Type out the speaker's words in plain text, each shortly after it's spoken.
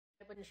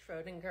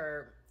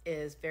Schroedinger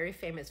is very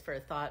famous for a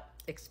thought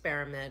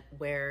experiment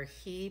where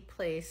he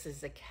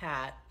places a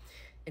cat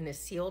in a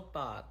sealed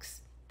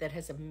box that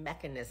has a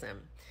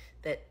mechanism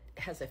that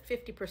has a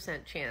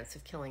 50% chance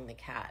of killing the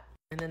cat.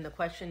 And then the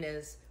question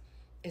is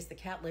the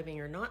cat living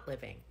or not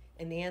living?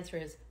 And the answer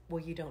is,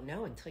 well, you don't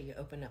know until you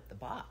open up the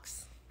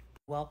box.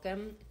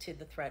 Welcome to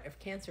the threat of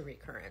cancer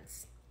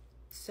recurrence.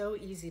 So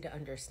easy to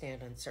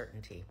understand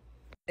uncertainty,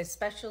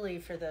 especially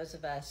for those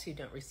of us who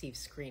don't receive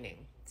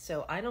screening.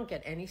 So I don't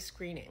get any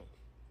screening.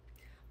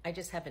 I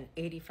just have an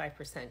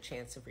 85%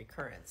 chance of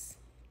recurrence.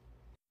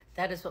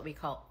 That is what we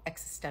call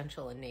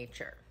existential in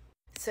nature.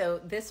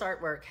 So this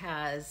artwork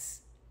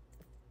has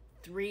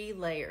 3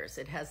 layers.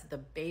 It has the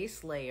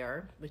base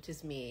layer, which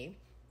is me,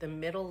 the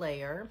middle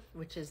layer,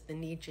 which is the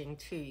Nijing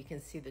 2. You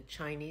can see the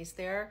Chinese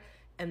there,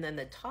 and then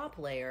the top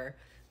layer,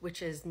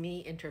 which is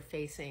me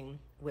interfacing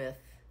with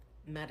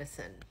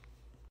medicine.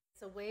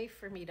 It's a way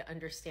for me to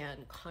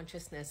understand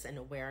consciousness and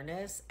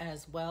awareness,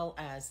 as well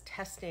as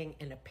testing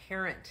and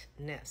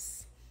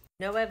apparentness.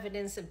 No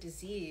evidence of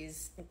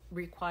disease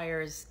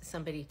requires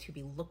somebody to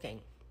be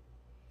looking.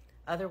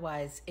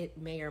 Otherwise, it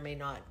may or may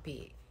not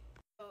be.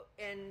 So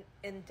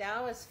in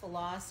Taoist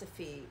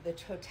philosophy, the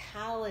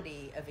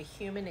totality of a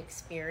human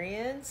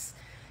experience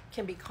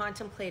can be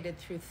contemplated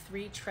through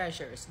 3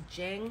 treasures: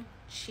 Jing,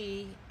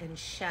 Qi, and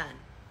Shen.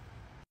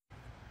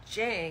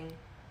 Jing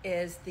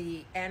is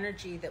the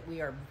energy that we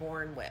are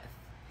born with.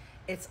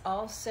 It's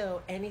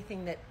also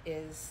anything that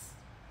is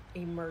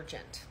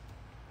emergent.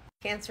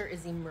 Cancer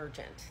is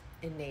emergent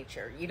in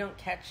nature. You don't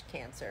catch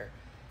cancer.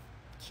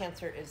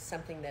 Cancer is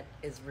something that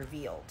is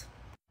revealed.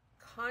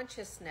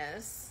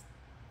 Consciousness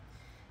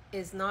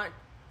is not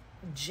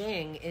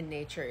Jing in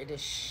nature, it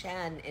is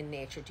Shen in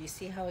nature. Do you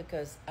see how it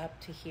goes up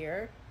to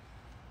here?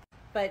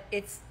 But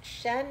it's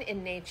Shen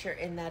in nature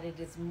in that it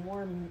is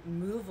more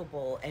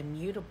movable and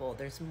mutable.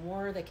 There's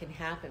more that can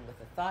happen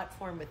with a thought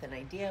form, with an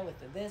idea, with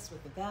the this,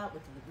 with the that,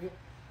 with the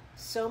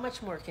so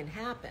much more can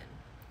happen,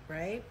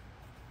 right?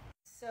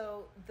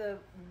 So the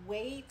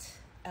weight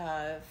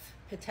of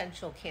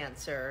potential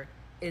cancer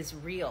is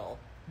real.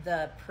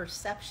 The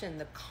perception,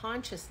 the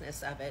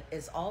consciousness of it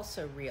is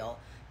also real,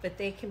 but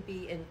they can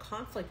be in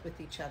conflict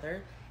with each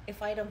other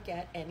if I don't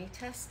get any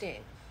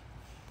testing.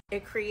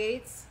 It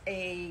creates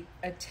a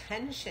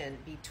tension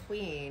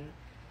between,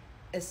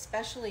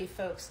 especially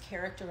folks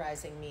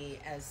characterizing me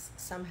as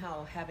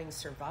somehow having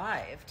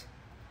survived,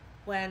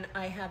 when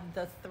I have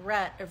the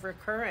threat of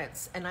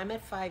recurrence, and I'm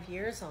at 5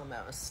 years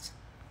almost.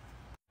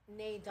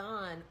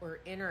 Neidan, or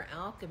inner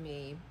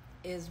alchemy,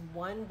 is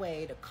one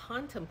way to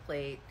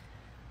contemplate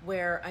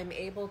where I'm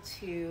able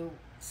to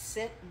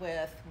sit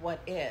with what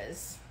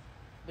is,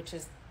 which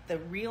is the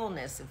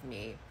realness of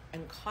me,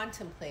 and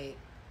contemplate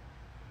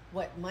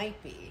what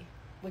might be,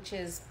 which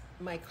is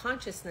my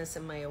consciousness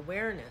and my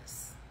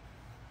awareness.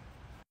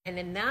 And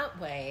in that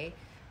way,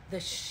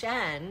 the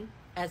Shen,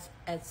 as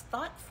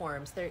thought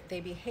forms, they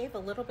behave a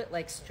little bit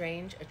like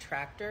strange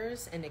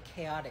attractors in a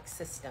chaotic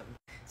system.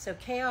 So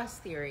chaos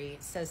theory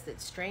says that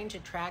strange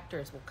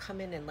attractors will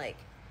come in and like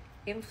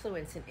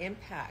influence and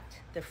impact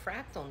the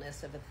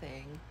fractalness of a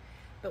thing,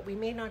 but we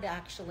may not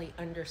actually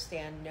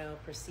understand, know,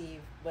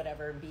 perceive,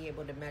 whatever, and be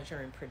able to measure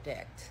and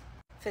predict.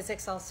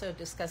 Physics also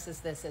discusses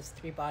this as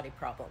 3 body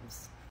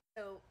problems.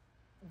 So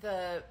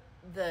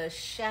the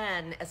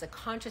Shen as a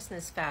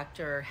consciousness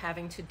factor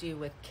having to do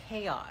with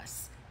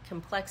chaos,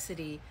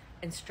 complexity,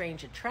 and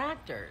strange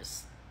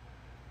attractors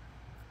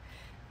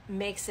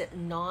makes it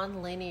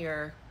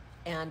non-linear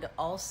and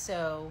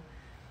also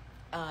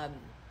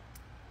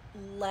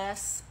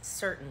less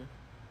certain,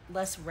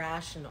 less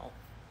rational.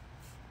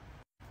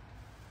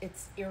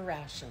 It's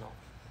irrational.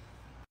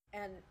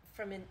 And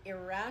from an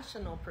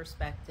irrational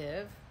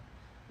perspective,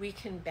 we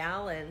can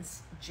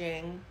balance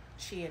Jing,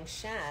 Qi, and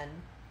Shen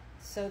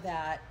so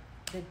that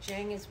the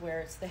Jing is where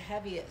it's the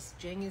heaviest.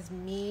 Jing is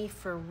me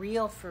for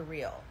real,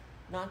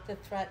 not the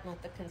threat,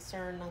 not the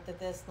concern, not the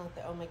this, not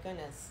the oh my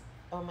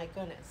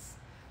goodness,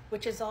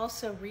 which is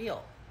also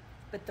real.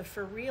 But the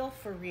for real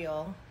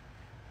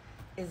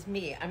is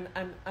me.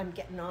 I'm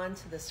getting on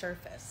to the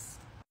surface.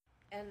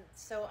 And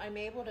so I'm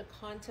able to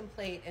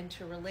contemplate and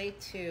to relate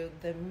to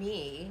the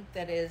me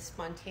that is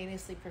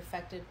spontaneously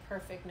perfected,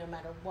 perfect no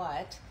matter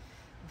what,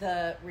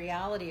 the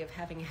reality of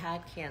having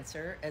had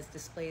cancer as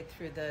displayed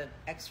through the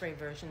X-ray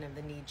version of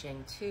the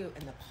Nijing 2,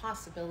 and the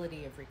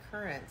possibility of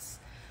recurrence,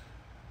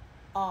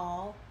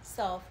 all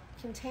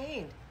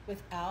self-contained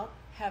without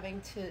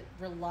having to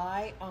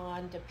rely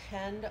on,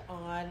 depend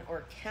on,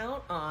 or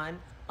count on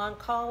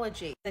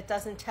oncology that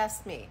doesn't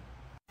test me.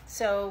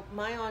 So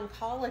my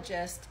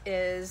oncologist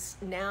is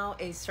now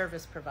a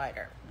service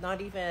provider,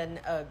 not even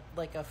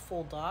like a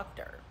full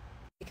doctor,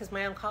 because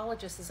my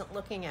oncologist isn't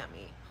looking at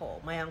me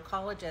whole. My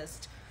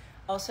oncologist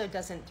also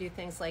doesn't do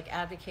things like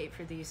advocate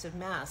for the use of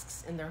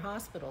masks in their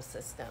hospital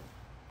system.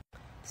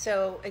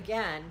 So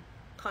again,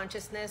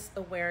 consciousness,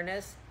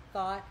 awareness,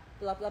 thought,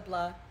 blah, blah,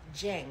 blah,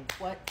 Jing.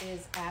 What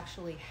is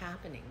actually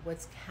happening?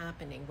 What's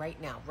happening right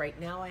now? Right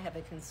now I have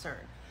a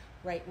concern.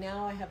 Right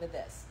now I have a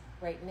this.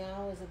 Right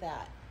now is a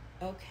that.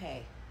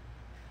 okay,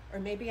 or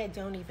maybe I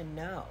don't even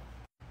know.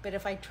 But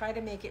if I try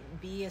to make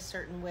it be a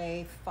certain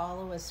way,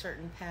 follow a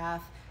certain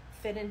path,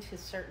 fit into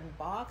certain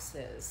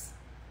boxes,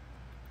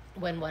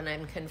 when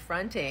I'm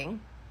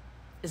confronting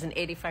is an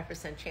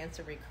 85% chance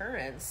of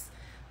recurrence,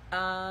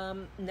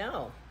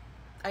 no,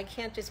 I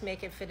can't just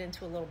make it fit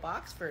into a little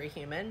box for a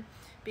human,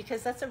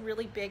 because that's a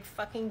really big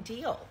fucking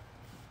deal.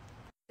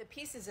 The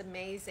piece is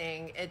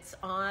amazing. It's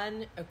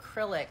on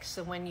acrylic,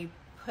 so when you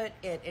put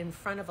it in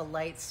front of a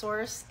light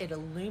source, it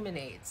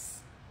illuminates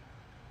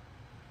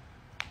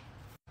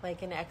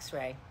like an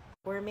X-ray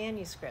or a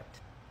manuscript.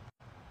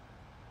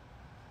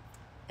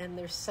 And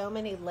there's so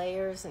many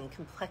layers and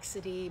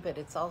complexity, but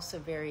it's also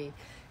very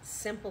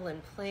simple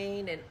and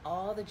plain, and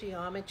all the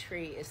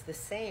geometry is the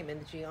same, and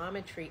the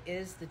geometry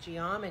is the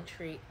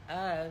geometry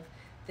of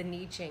the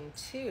Nijing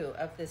 2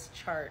 of this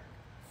chart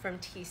from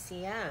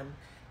TCM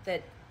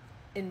that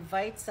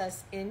invites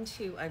us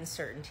into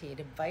uncertainty. It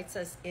invites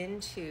us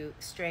into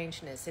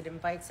strangeness. It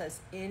invites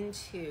us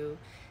into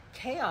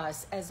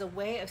chaos as a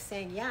way of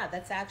saying, yeah,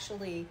 that's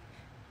actually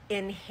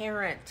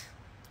inherent.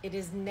 It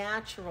is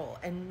natural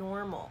and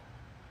normal,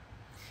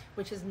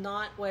 which is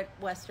not what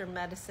Western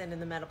medicine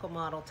and the medical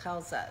model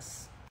tells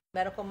us.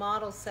 Medical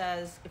model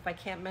says if I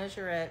can't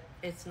measure it,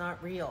 it's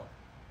not real.